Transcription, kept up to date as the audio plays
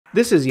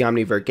This is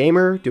Yomnivert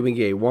Gamer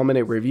doing a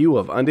 1-minute review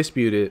of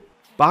Undisputed.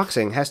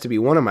 Boxing has to be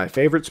one of my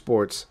favorite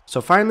sports, so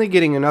finally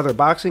getting another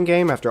boxing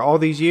game after all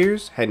these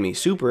years had me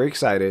super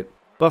excited.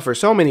 But for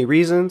so many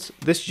reasons,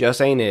 this just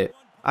ain't it.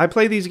 I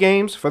play these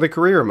games for the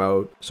career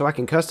mode, so I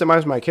can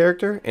customize my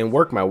character and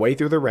work my way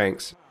through the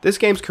ranks. This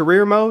game's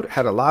career mode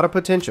had a lot of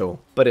potential,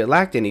 but it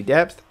lacked any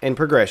depth and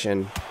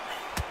progression.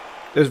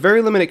 There's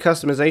very limited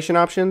customization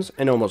options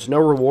and almost no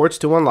rewards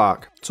to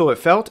unlock, so it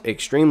felt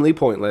extremely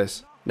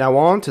pointless. Now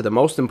on to the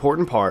most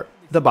important part,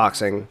 the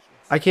boxing.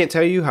 I can't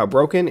tell you how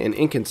broken and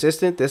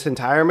inconsistent this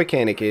entire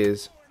mechanic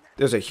is.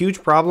 There's a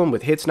huge problem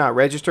with hits not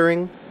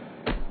registering,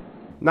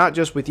 not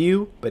just with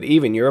you, but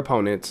even your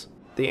opponents.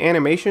 The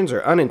animations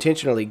are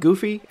unintentionally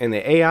goofy and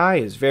the AI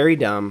is very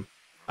dumb.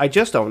 I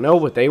just don't know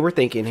what they were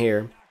thinking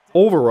here.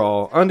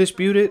 Overall,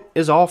 Undisputed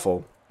is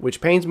awful, which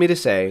pains me to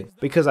say,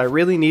 because I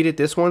really needed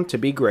this one to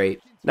be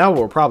great. Now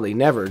we'll probably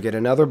never get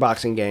another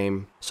boxing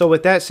game. So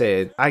with that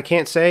said, I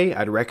can't say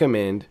I'd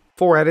recommend.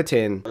 4 out of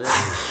 10.